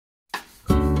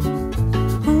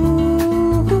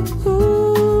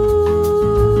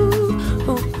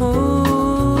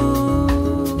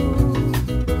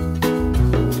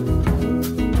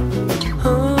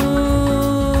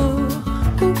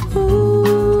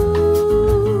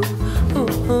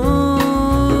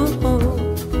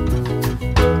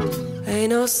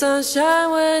sunshine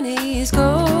when he's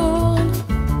gone.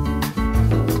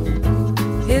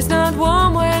 It's not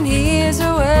warm when he is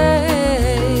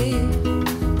away.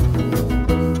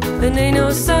 And ain't no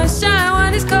sunshine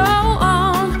when he's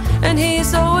gone. And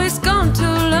he's always gone too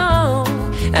long.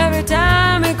 Every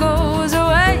time he goes away.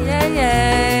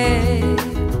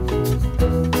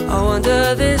 I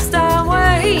wonder this time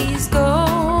where he's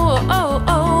gone.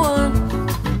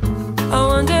 I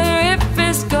wonder if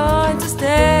it's going to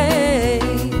stay.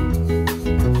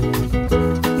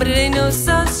 But it ain't no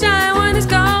sunshine when it's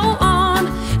gone.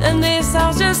 And this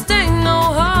house just ain't no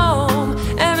home.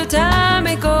 Every time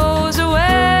it goes away.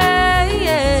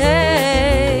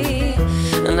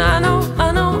 And I know,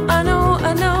 I know, I know,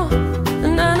 I know.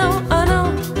 And I know, I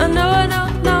know, I know, I know,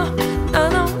 no. I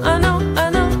know, I know, I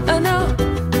know, I know.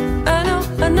 I know,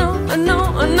 I know, I know,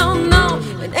 I know, no.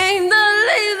 It ain't the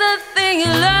leave the thing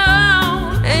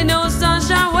alone. Ain't no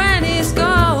sunshine when he's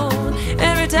gone.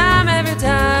 Every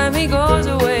time he goes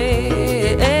away.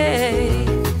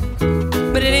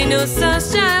 But it ain't no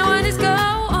sunshine when it's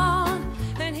gone.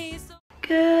 And he's so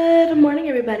Good morning,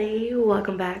 everybody.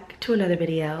 Welcome back to another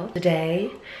video.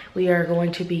 Today we are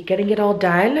going to be getting it all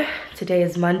done. Today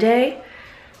is Monday.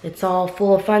 It's all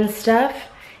full of fun stuff,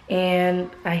 and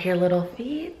I hear little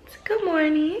feet. Good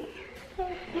morning.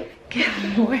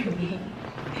 Good morning.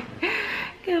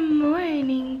 Good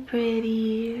morning,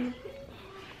 pretty.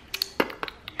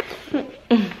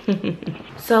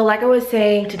 So like I was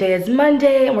saying, today is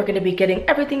Monday and we're going to be getting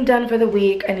everything done for the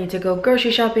week. I need to go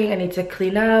grocery shopping. I need to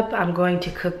clean up. I'm going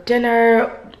to cook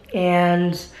dinner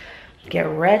and get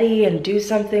ready and do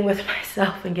something with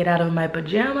myself and get out of my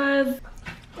pajamas.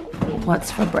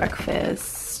 What's for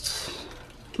breakfast?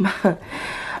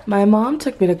 My mom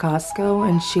took me to Costco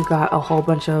and she got a whole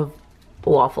bunch of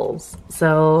waffles.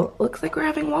 So looks like we're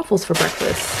having waffles for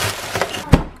breakfast.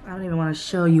 I don't even want to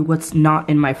show you what's not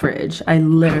in my fridge. I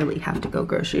literally have to go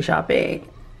grocery shopping.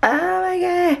 Oh my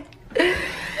god.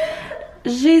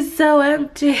 She's so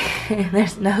empty.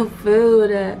 There's no food.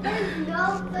 There's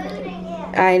no food in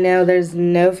here. I know there's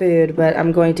no food, but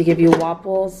I'm going to give you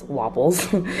waffles, waffles,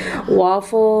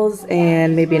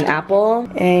 and maybe an apple,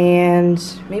 and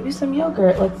maybe some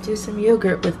yogurt. Let's do some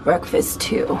yogurt with breakfast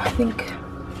too. I think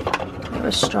I have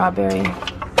a strawberry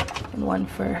and one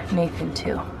for Nathan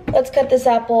too. Let's cut this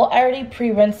apple. I already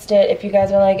pre-rinsed it. If you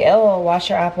guys are like, oh, wash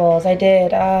your apples. I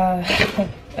did.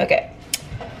 Okay.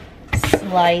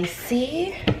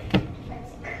 Slicey.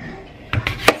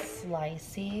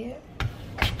 Slicey.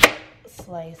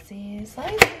 Slicey.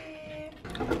 Slicey.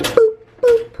 Boop,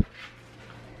 boop.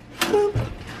 Boop.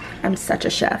 I'm such a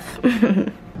chef.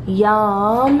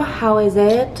 Yum. How is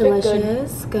it?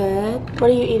 Delicious. Good. What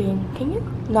are you eating? Can you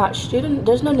not?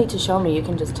 There's no need to show me. You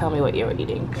can just tell me what you're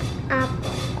eating. Apple.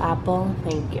 Apple.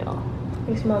 Thank you.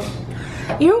 Thanks, Mom.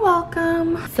 You're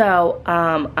welcome. So,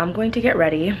 I'm going to get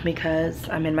ready because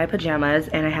I'm in my pajamas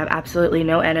and I have absolutely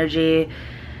no energy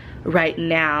right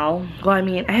now. Well, I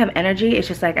mean, I have energy. It's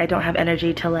just like I don't have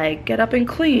energy to like get up and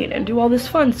clean and do all this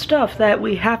fun stuff that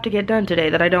we have to get done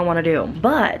today that I don't want to do.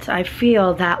 But I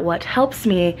feel that what helps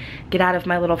me get out of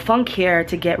my little funk here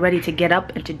to get ready to get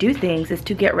up and to do things is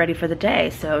to get ready for the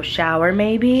day. So shower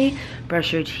maybe,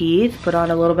 brush your teeth, put on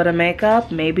a little bit of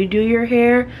makeup, maybe do your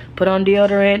hair, put on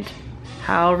deodorant,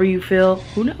 however you feel,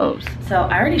 who knows. So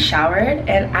I already showered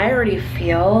and I already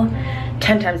feel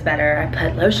 10 times better. I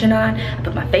put lotion on, I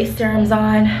put my face serums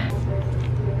on.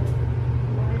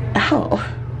 Oh,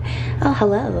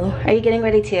 hello. Are you getting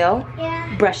ready too?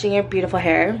 Yeah. Brushing your beautiful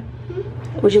hair?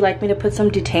 Would you like me to put some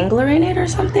detangler in it or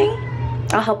something?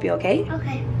 I'll help you, okay?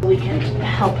 Okay. We can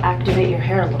help activate your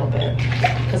hair a little bit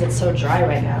because it's so dry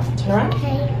right now. Turn around.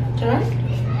 Okay. Turn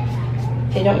around.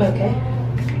 Okay, don't move, okay?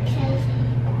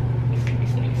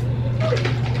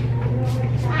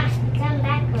 Come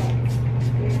backwards.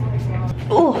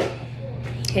 Ooh.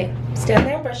 Okay, stand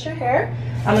there and brush your hair.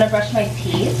 I'm gonna brush my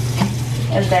teeth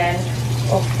and then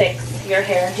we'll fix your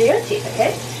hair and do your teeth,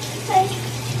 okay? Okay.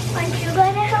 Aren't you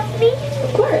going to help me?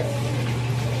 Of course.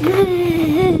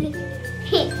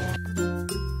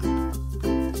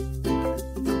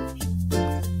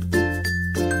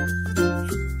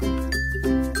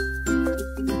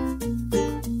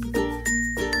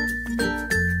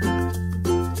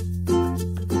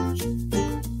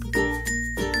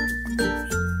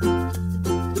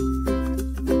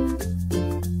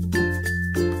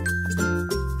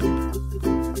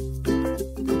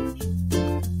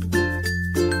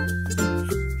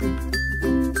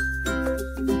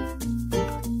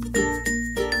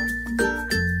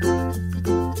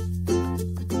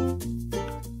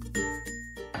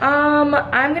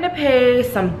 I'm gonna pay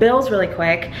some bills really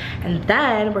quick, and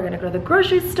then we're gonna go to the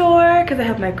grocery store because I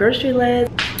have my grocery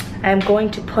list. I'm going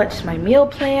to put my meal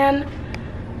plan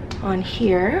on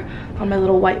here, on my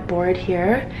little whiteboard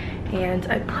here, and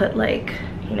I put like,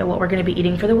 you know, what we're gonna be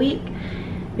eating for the week,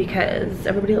 because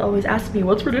everybody always asks me,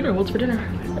 what's for dinner, what's for dinner?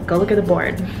 Go look at the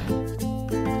board.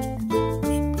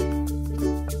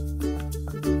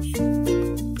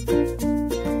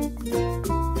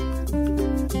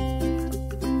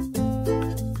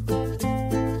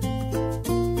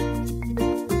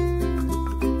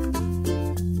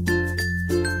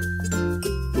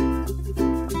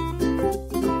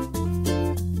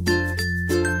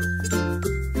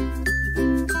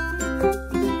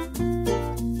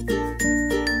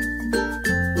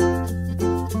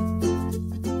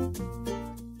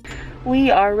 We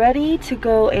are ready to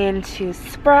go into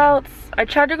Sprouts. I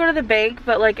tried to go to the bank,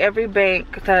 but like every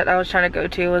bank that I was trying to go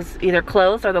to was either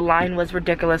closed or the line was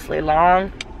ridiculously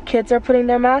long. Kids are putting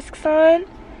their masks on,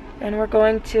 and we're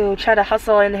going to try to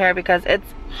hustle in here because it's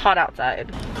hot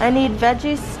outside. I need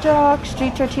veggie stock,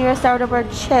 street tortilla, sourdough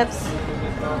bread, chips,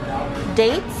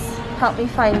 dates. Help me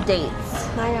find dates.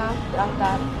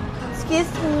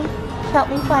 Excuse me, help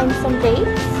me find some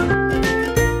dates.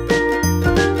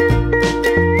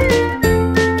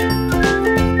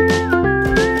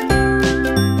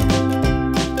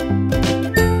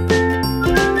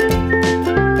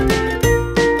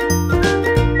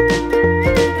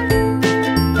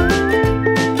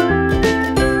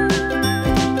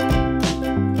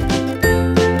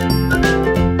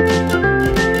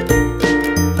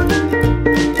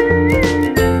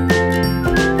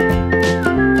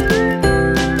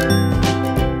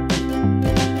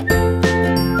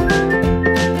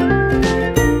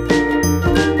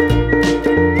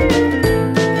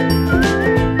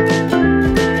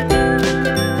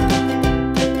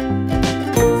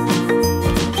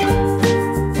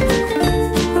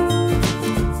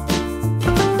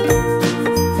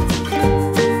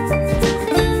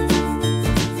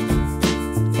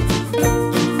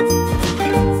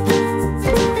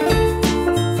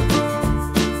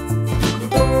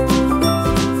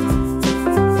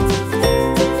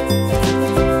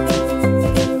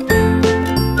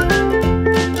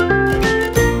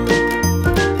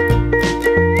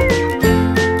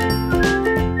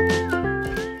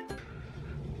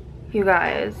 You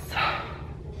guys,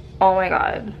 oh my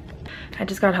god, I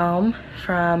just got home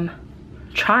from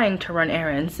trying to run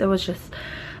errands. It was just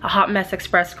a hot mess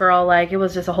express, girl. Like, it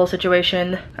was just a whole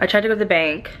situation. I tried to go to the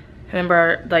bank.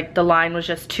 Remember, like, the line was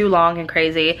just too long and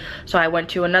crazy, so I went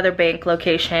to another bank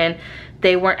location.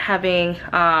 They weren't having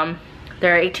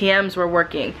their ATMs were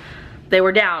working, they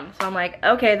were down. So I'm like,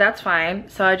 okay, that's fine.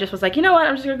 So I just was like, you know what,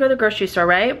 I'm just gonna go to the grocery store,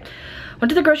 right? Went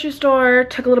to the grocery store,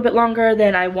 took a little bit longer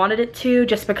than I wanted it to,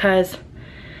 just because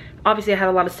obviously I had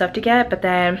a lot of stuff to get, but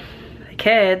then the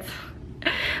kids,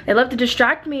 they love to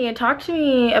distract me and talk to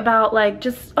me about like,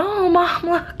 just, oh mom,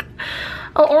 look,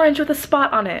 an orange with a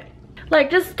spot on it. Like,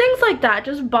 just things like that,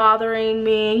 just bothering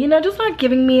me, you know, just not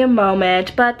giving me a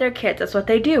moment. But they're kids, that's what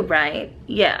they do, right?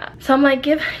 Yeah. So I'm like,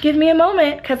 give me a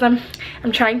moment, because I'm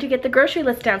trying to get the grocery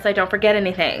list down so I don't forget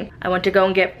anything. I went to go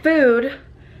and get food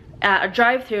at a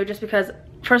drive-thru just because,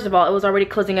 first of all, it was already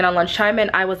closing in on lunchtime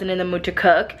and I wasn't in the mood to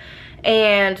cook.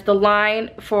 And the line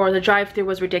for the drive-thru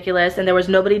was ridiculous, and there was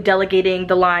nobody delegating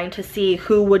the line to see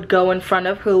who would go in front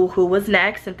of who was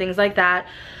next and things like that.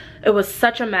 It was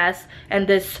such a mess, and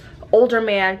this older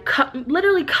man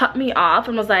literally cut me off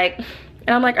and was like,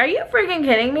 and I'm like, are you freaking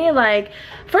kidding me? Like,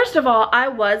 first of all, I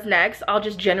was next. I'll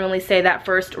just genuinely say that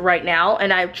first right now.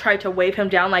 And I tried to wave him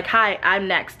down like, hi, I'm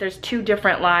next. There's two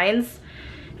different lines,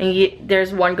 and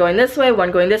there's one going this way,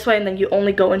 one going this way, and then you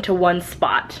only go into one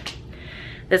spot.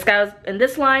 This guy was in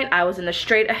this line, I was in the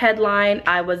straight ahead line,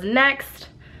 I was next.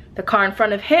 The car in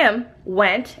front of him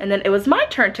went, and then it was my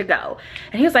turn to go.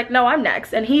 And he was like, no, I'm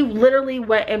next. And he literally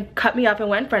went and cut me off and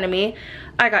went in front of me.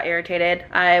 I got irritated.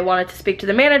 I wanted to speak to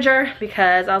the manager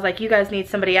because I was like, you guys need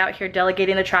somebody out here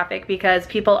delegating the traffic, because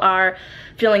people are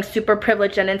feeling super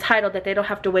privileged and entitled that they don't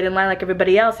have to wait in line like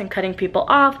everybody else and cutting people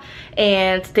off.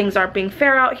 And things aren't being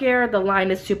fair out here. The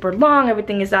line is super long.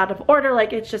 Everything is out of order.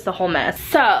 Like, it's just a whole mess.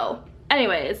 So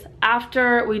anyways,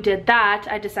 after we did that,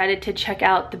 I decided to check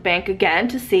out the bank again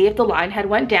to see if the line had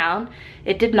went down.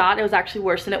 It did not. It was actually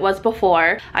worse than it was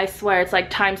before. I swear, it's like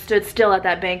time stood still at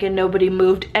that bank and nobody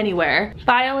moved anywhere.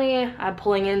 Finally, I'm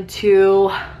pulling into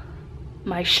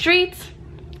my street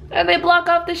and they block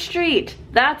off the street.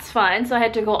 That's fun. So I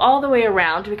had to go all the way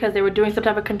around because they were doing some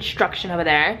type of construction over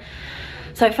there.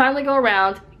 So I finally go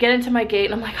around, get into my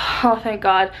gate, and I'm like, oh, thank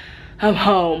God, I'm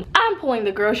home. I'm pulling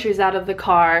the groceries out of the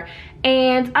car,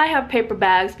 And I have paper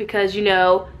bags because, you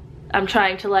know, I'm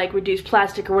trying to like reduce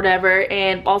plastic or whatever,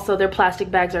 and also their plastic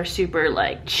bags are super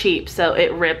like cheap, so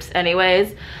it rips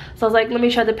anyways. So I was like, let me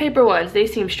try the paper ones, they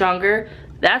seem stronger.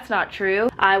 That's not true.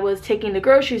 I was taking the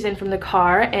groceries in from the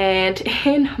car, and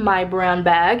in my brown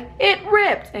bag, it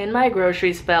ripped and my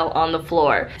groceries fell on the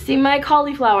floor. See my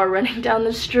cauliflower running down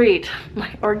the street. My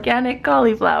organic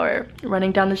cauliflower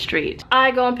running down the street.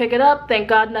 I go and pick it up. Thank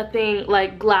God nothing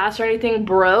like glass or anything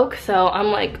broke. So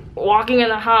I'm like walking in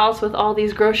the house with all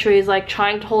these groceries, like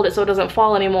trying to hold it so it doesn't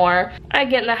fall anymore. I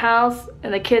get in the house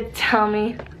and the kids tell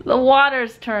me, the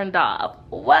water's turned off.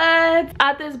 What?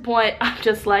 At this point, I'm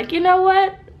just like, you know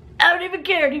what? I don't even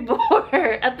care anymore.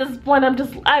 At this point,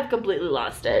 I've completely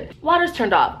lost it. Water's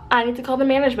turned off. I need to call the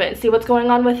management and see what's going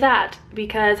on with that,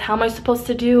 because how am I supposed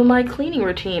to do my cleaning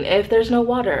routine if there's no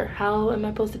water? How am I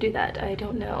supposed to do that? I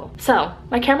don't know. So,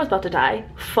 my camera's about to die.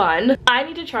 Fun. I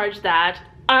need to charge that.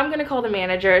 I'm gonna call the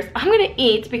managers. I'm gonna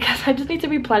eat because I just need to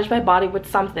replenish my body with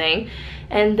something.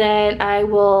 And then I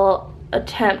will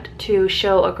attempt to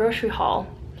show a grocery haul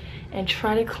and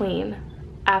try to clean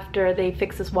after they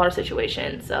fix this water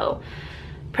situation. So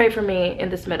pray for me in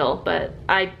this middle, but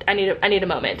I need a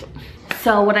moment.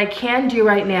 So what I can do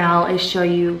right now is show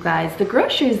you guys the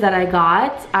groceries that I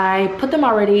got. I put them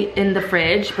already in the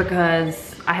fridge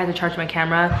because I had to charge my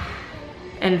camera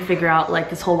and figure out like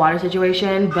this whole water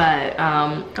situation, but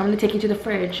I'm gonna take you to the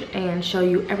fridge and show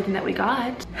you everything that we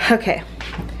got. Okay.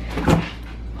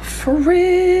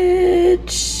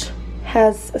 Fridge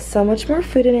has so much more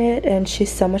food in it, and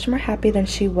she's so much more happy than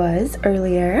she was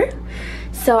earlier.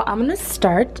 So I'm gonna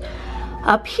start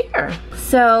up here.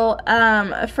 So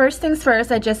first things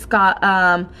first, I just got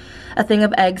a thing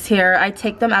of eggs here. I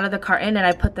take them out of the carton and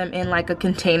I put them in like a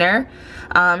container.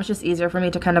 It's just easier for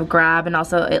me to kind of grab, and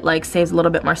also it like saves a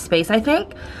little bit more space, I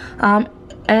think.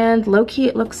 And low-key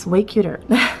it looks way cuter.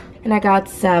 And I got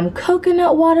some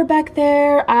coconut water back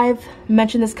there. I've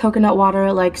mentioned this coconut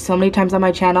water like so many times on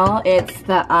my channel. It's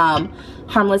the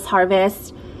Harmless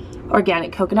Harvest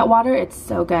organic coconut water. It's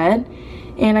so good.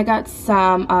 And I got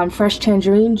some fresh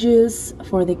tangerine juice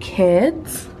for the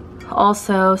kids.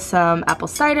 Also some apple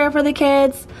cider for the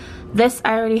kids. This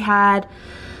I already had.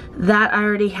 That I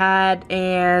already had,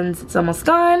 and it's almost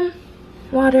gone.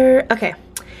 Water. Okay.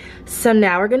 So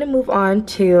now we're gonna move on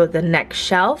to the next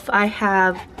shelf. I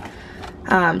have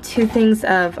two things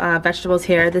of vegetables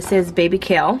here. This is baby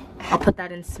kale. I'll put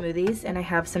that in smoothies, and I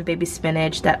have some baby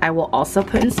spinach that I will also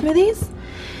put in smoothies.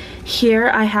 Here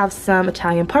I have some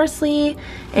Italian parsley,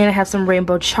 and I have some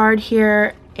rainbow chard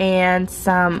here, and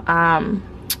some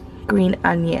green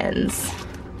onions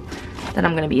that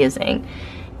I'm gonna be using.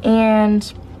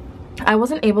 And I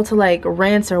wasn't able to like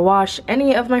rinse or wash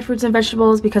any of my fruits and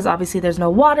vegetables because obviously there's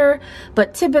no water,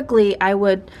 but typically I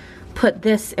would put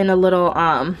this in a little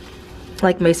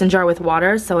like mason jar with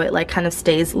water so it like kind of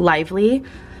stays lively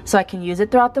so I can use it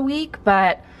throughout the week.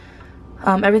 But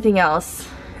everything else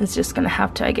is just gonna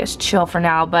have to, I guess, chill for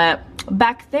now. But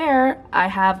back there I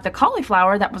have the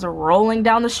cauliflower that was rolling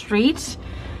down the street.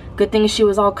 Good thing she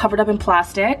was all covered up in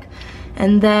plastic.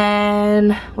 And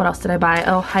then what else did I buy?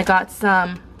 Oh, I got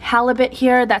some halibut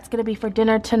here. That's gonna be for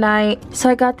dinner tonight. So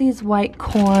I got these white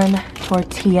corn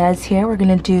tortillas here. We're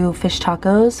gonna do fish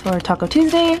tacos for Taco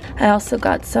Tuesday. I also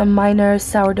got some Minor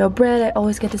sourdough bread. I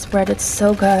always get this bread. It's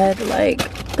so good,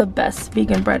 like the best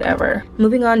vegan bread ever.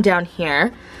 Moving on down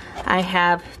here, I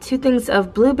have two things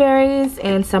of blueberries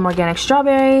and some organic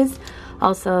strawberries.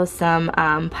 Also some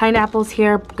pineapples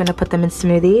here. I'm gonna put them in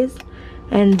smoothies.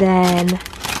 And then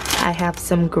I have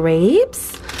some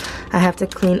grapes. I have to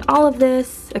clean all of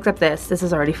this, except this. This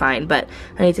is already fine, but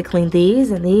I need to clean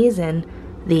these and these and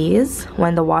these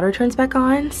when the water turns back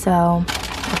on, so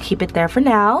I'll keep it there for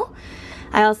now.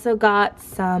 I also got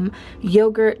some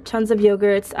yogurt, tons of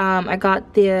yogurts. I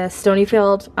got the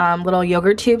Stonyfield little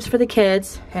yogurt tubes for the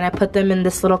kids, and I put them in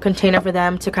this little container for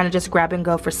them to kind of just grab and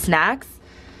go for snacks.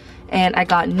 And I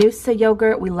got Noosa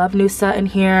yogurt. We love Noosa in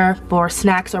here for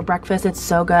snacks or breakfast. It's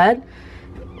so good.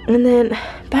 And then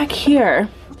back here,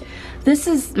 this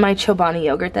is my Chobani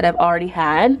yogurt that I've already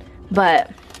had, but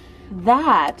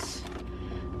that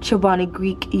Chobani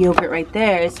Greek yogurt right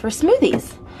there is for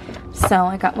smoothies. So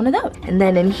I got one of those. And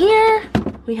then in here,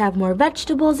 we have more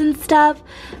vegetables and stuff.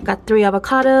 Got 3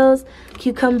 avocados,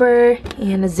 cucumber,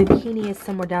 and a zucchini is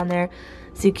somewhere down there.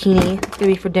 Zucchini, it's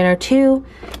gonna be for dinner too.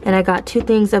 And I got 2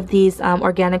 things of these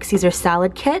organic Caesar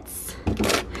salad kits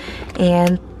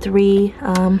and 3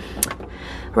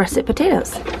 russet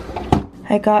potatoes.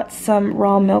 I got some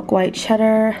raw milk white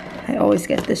cheddar. I always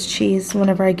get this cheese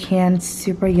whenever I can. It's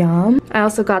super yum. I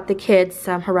also got the kids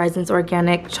some Horizons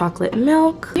organic chocolate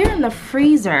milk. Here in the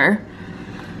freezer,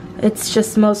 It's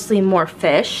just mostly more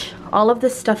fish. All of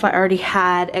this stuff I already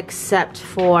had except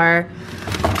for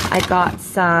I got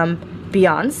some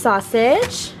Beyond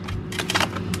sausage.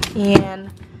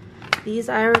 And these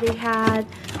I already had.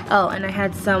 Oh, and I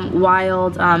had some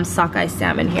wild sockeye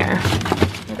salmon here.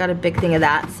 I got a big thing of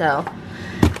that, so.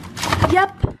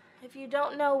 Yep, if you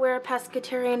don't know, we're a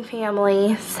pescatarian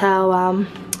family, so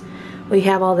we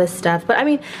have all this stuff. But I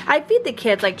mean, I feed the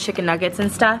kids like chicken nuggets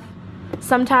and stuff.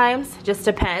 Sometimes, just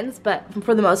depends, but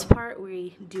for the most part,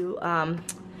 we do a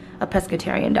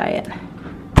pescatarian diet.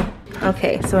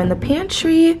 Okay, so in the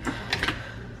pantry,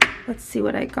 let's see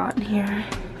what I got in here.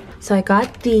 So I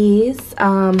got these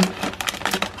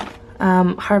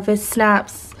Harvest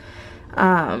Snaps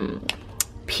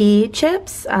pea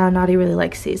chips. Naughty really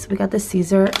likes these. We got the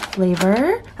Caesar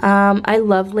flavor. I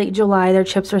love Late July. Their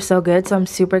chips are so good, so I'm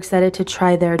super excited to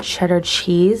try their cheddar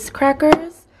cheese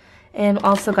crackers. And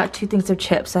also got 2 things of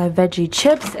chips. I have veggie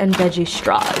chips and veggie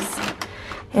straws.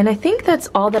 And I think that's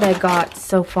all that I got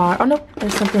so far. Oh no,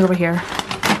 there's something over here.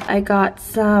 I got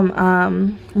some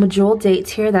medjool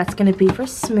dates here. That's gonna be for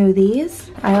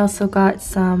smoothies. I also got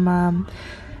some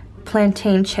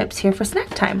plantain chips here for snack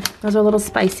time. Those are a little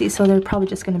spicy, so they're probably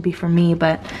just gonna be for me,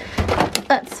 but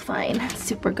that's fine. It's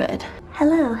super good.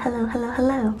 Hello, hello, hello,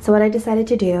 hello. So what I decided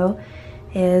to do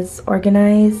is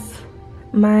organize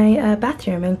my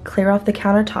bathroom and clear off the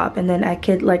countertop, and then I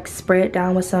could like spray it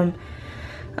down with some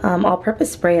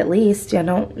all-purpose spray at least. Yeah, I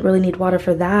don't really need water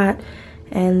for that.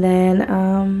 And then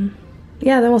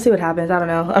yeah, then we'll see what happens. I don't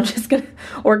know. I'm just gonna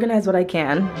organize what I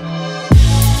can.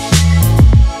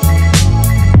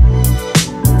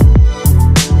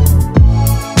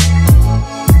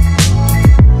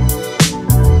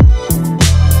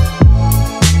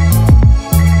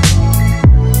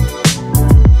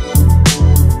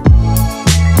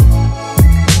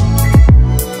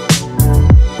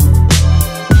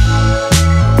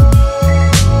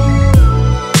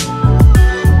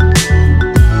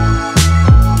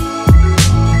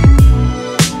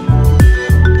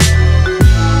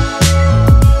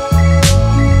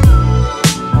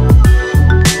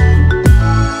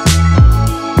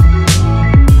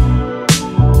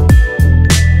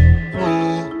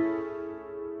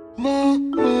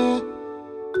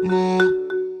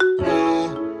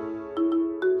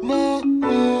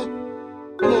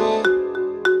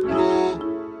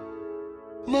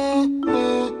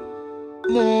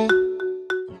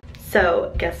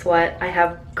 So guess what? I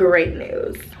have great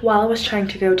news. While I was trying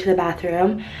to go to the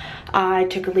bathroom, I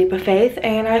took a leap of faith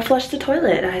and I flushed the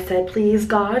toilet. I said, please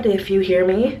God, if you hear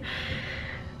me,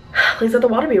 please let the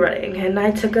water be running. And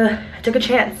I took a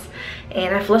chance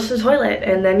and I flushed the toilet,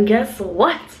 and then guess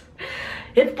what?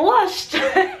 It flushed.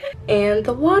 And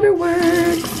the water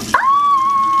works.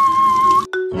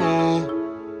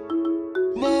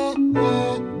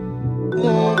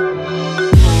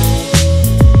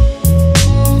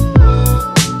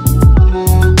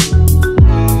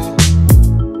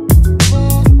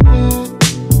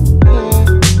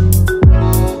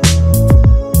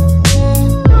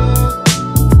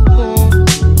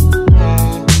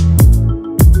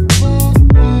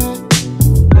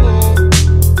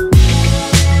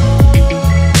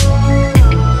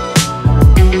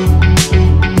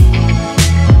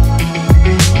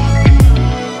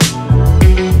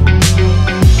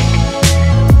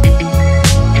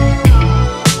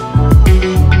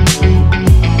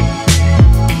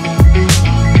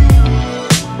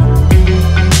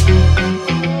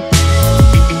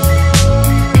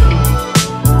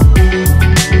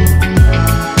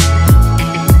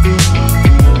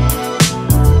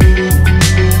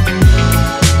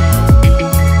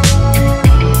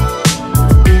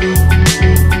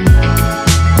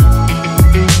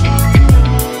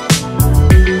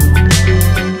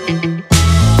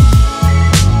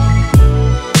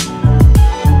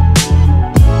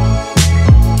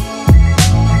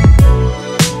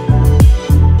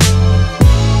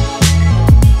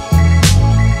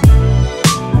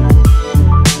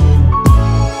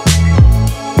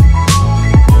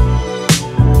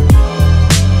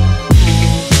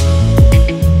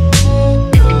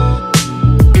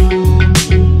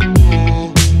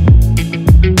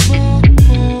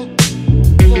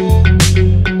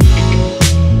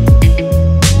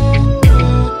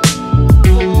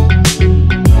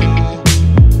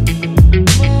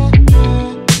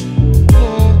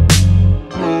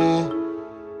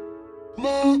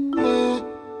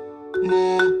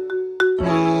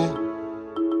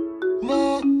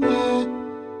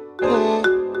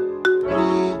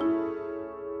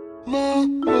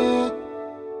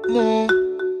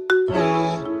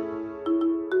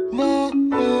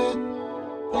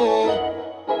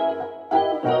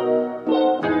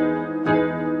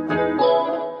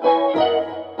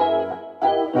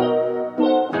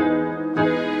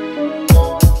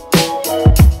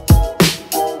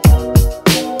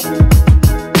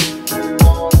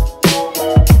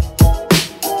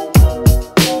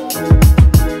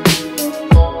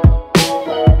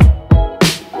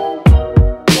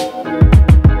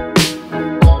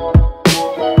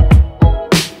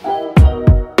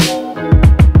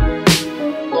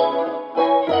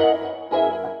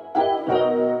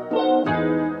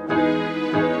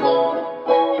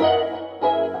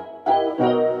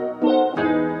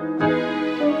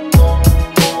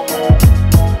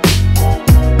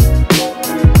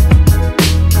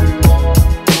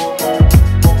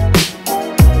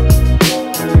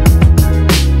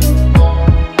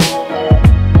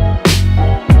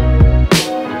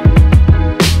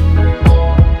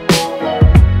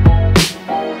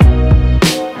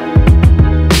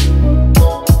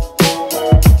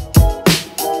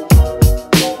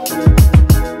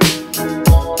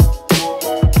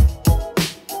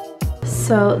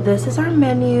 So this is our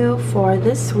menu for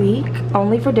this week,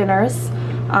 only for dinners.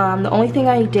 The only thing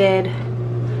I did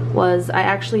was I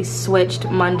actually switched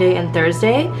Monday and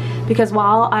Thursday because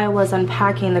while I was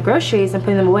unpacking the groceries and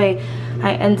putting them away,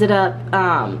 I ended up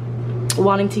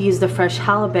wanting to use the fresh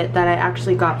halibut that I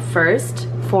actually got first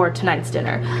for tonight's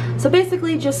dinner. So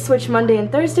basically just switch Monday and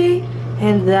Thursday,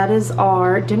 and that is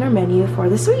our dinner menu for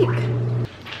this week.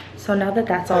 So now that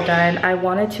that's all done, I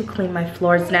wanted to clean my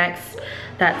floors next.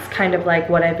 That's kind of like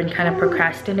what I've been kind of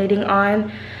procrastinating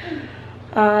on.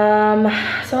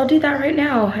 So I'll do that right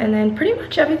now, and then pretty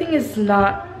much everything is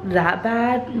not that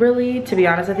bad really, to be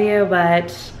honest with you,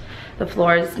 but the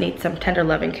floors need some tender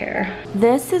loving care.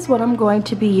 This is what I'm going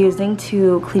to be using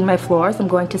to clean my floors. I'm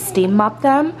going to steam mop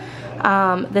them.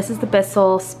 This is the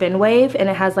Bissell Spin Wave, and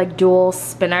it has like dual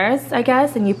spinners, I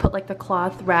guess, and you put like the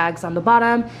cloth rags on the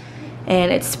bottom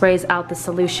and it sprays out the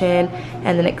solution,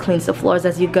 and then it cleans the floors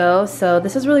as you go. So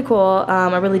this is really cool.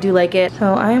 I really do like it.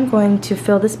 So I am going to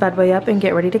fill this bad boy up and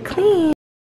get ready to clean.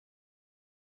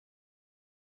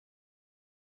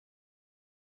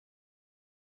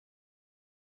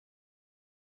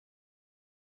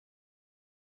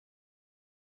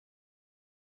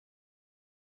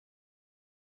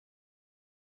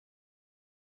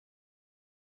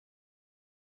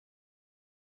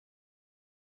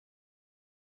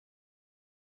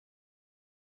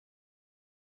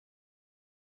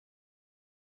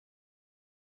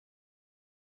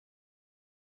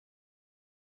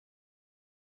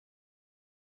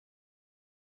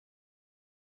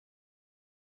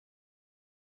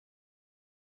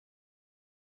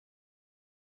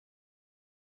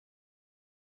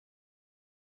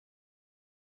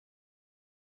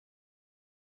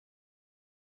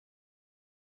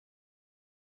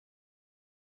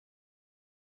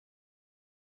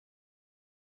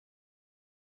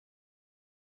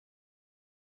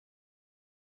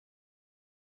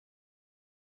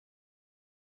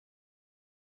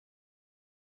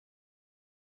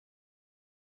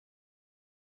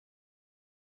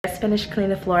 Just finished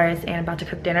cleaning the floors and I'm about to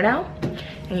cook dinner now,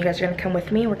 and you guys are gonna come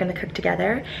with me. We're gonna cook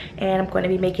together, and I'm going to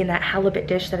be making that halibut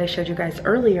dish that I showed you guys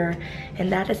earlier,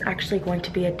 and that is actually going to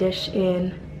be a dish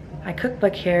in my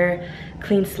cookbook here,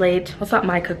 Clean Slate. Well, it's not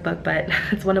my cookbook, but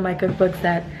it's one of my cookbooks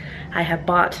that I have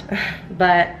bought.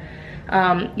 But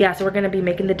yeah, so we're gonna be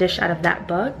making the dish out of that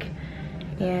book,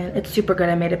 and it's super good.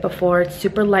 I made it before. It's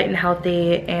super light and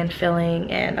healthy and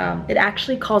filling, and it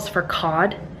actually calls for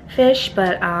cod fish,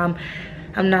 but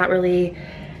I'm not really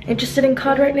interested in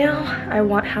cod right now. I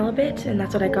want halibut, and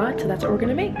that's what I got, so that's what we're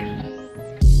gonna make.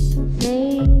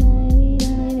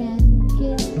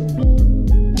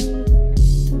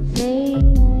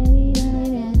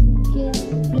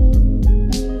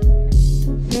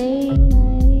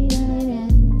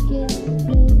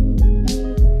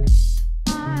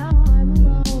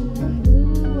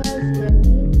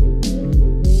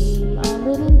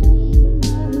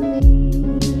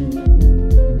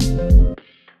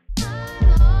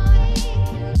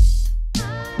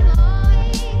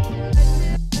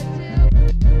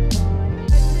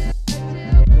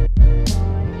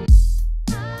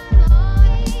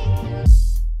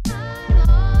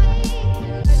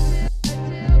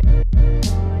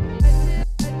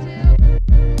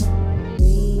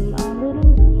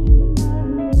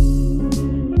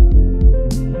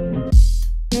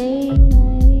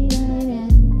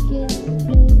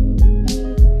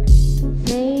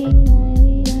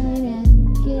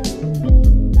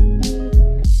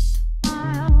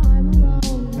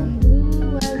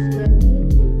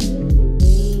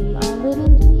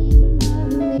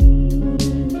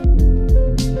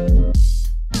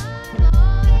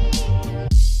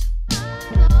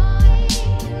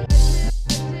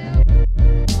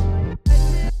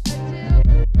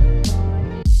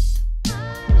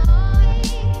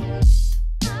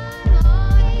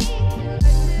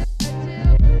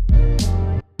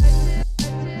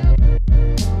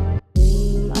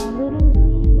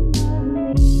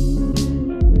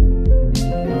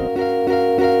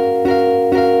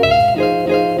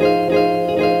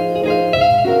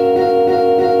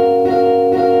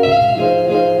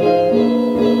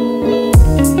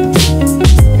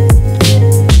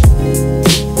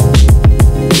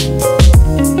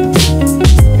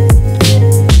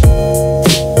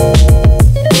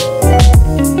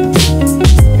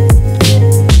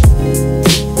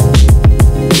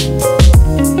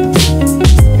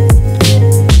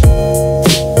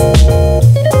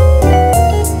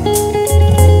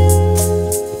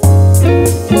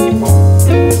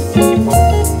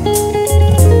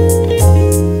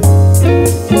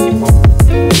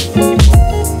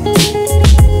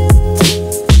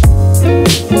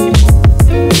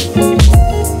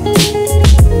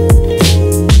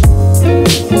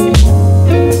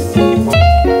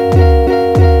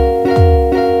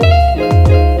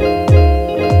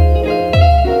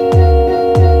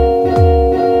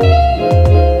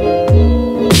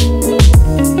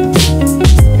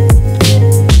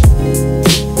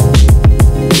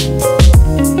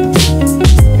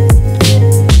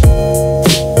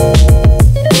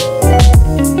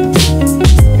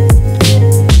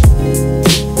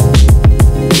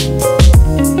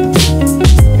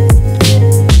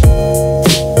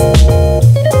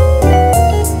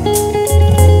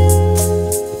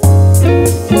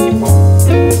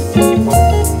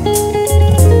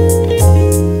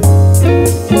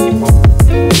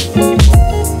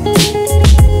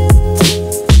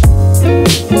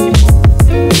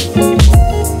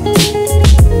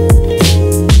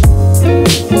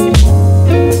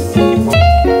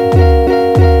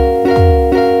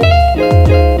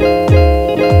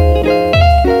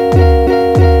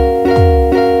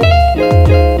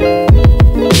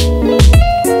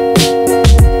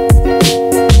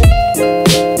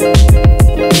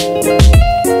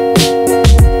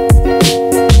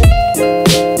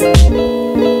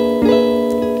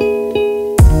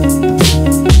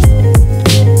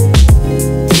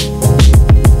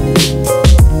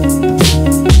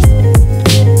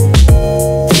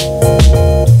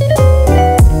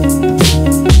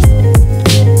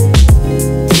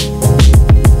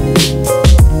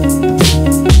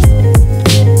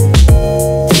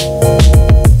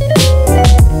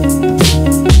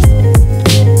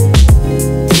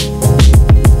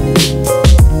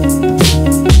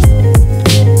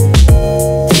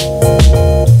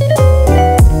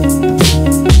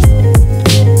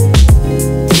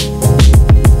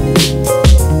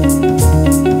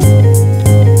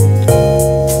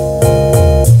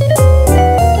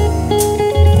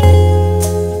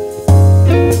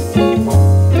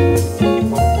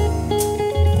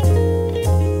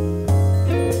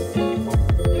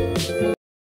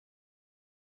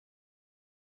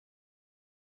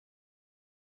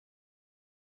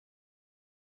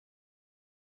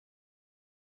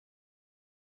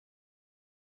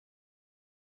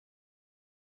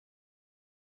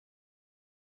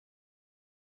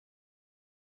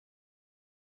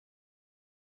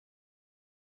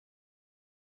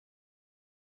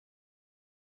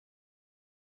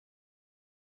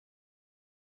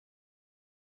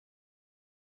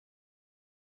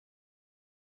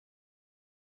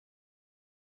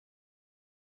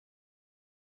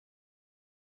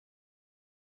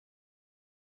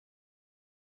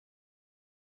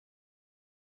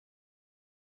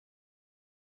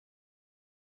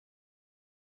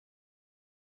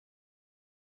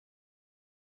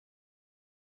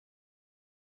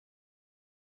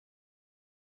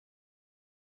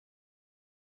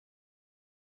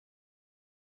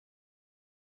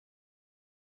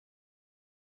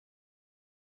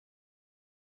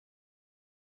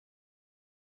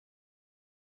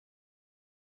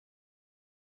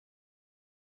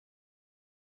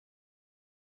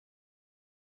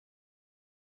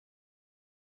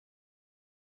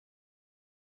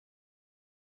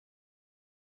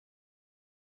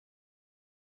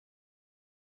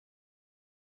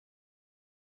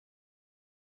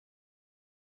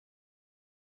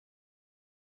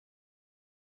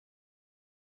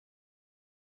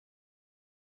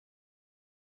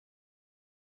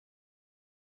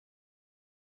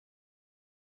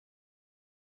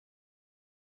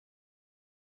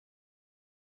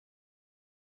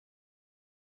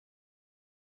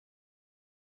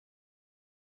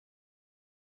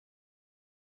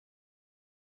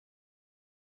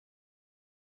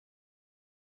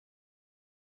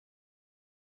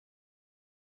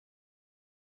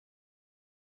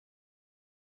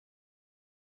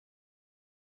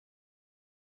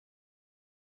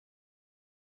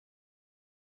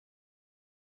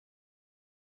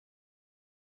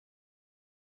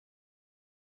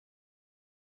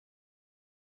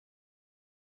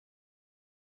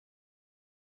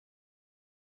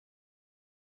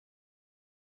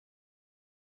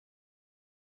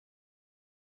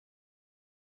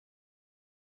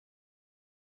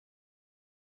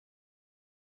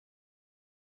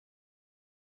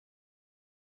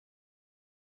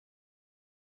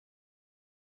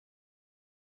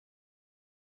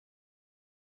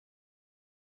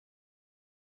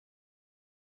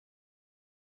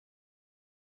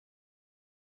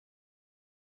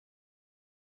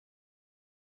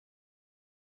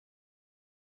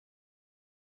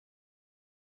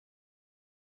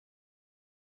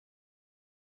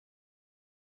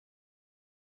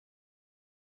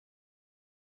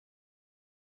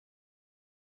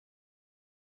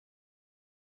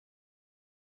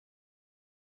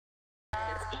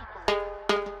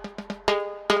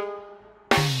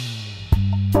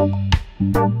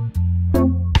 Shawty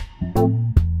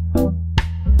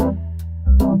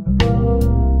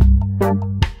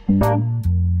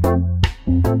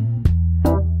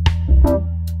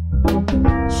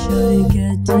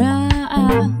get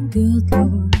down, good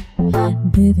lord.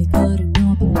 Baby got an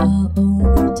open all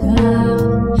over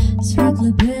town.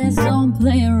 Strictly based on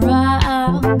play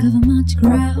around. Cover much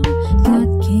ground,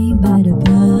 got came by the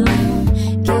pound.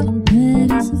 Getting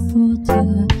paid as a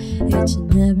photo each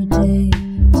and every day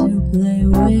to play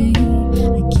away.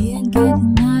 I can't get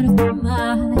him out of my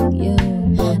mind, yeah.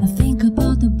 I think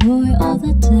about the boy all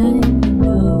the time, you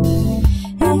know.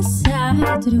 East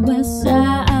side to the west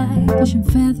side, pushing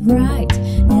fast right,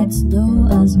 it's no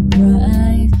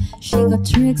surprise. She got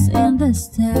tricks in the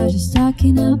stash, she's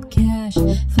stocking up cash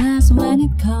fast when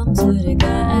it comes to the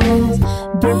guys.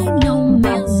 By no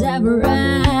means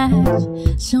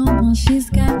average, someone she's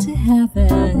got to have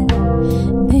it.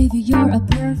 Baby, you're a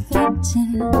perfect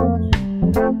 10.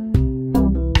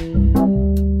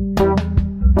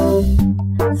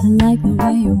 I like the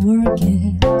way you work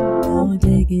it, oh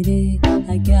diggity,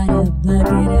 I gotta back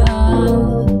it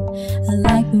up. I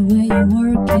like the way you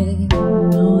work it,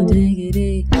 oh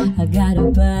diggity, I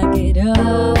gotta back it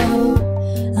up.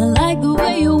 I like the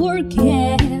way you work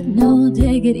it, no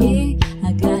diggity,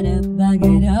 I gotta back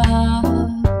it up.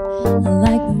 I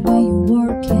like the way you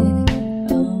work it,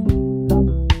 oh.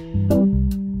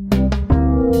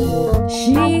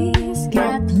 She's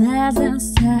got pleasant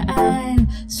style,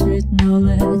 street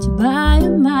knowledge by a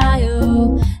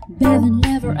mile. Baby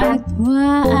never act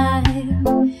wild,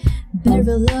 very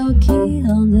low-key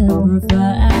on the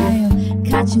profile.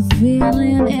 Got you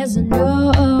feeling is a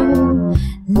no.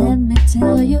 Let me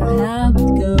tell you how it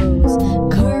goes.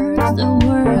 Curves the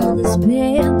world,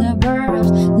 spin the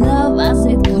birds. Love as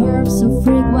it curves, so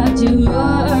freak what you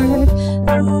heard.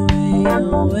 Oh, way,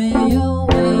 oh, way, oh,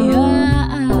 way,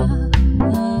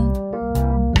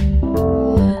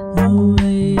 oh,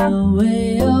 way, oh, way, oh,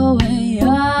 way,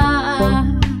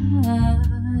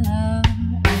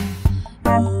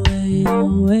 oh,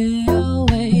 way, oh, way, oh,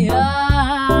 way,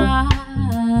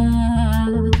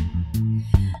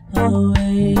 oh,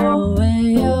 way, oh, way,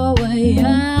 oh, way,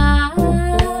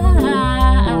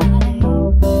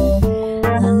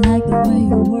 I like the way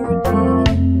you work it,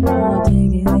 oh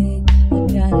diggity, I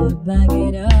gotta back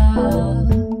it up.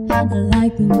 I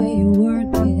like the way you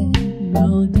work it,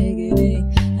 no diggity,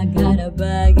 I gotta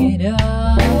back it up.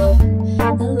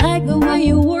 I like the way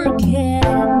you work it,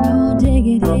 no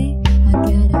diggity, I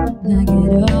gotta back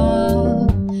it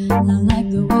up. I like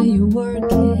the way you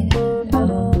work it,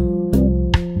 oh.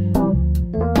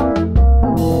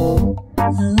 I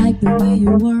like the way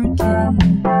you work it,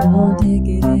 no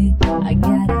diggity, I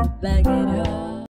gotta back it up.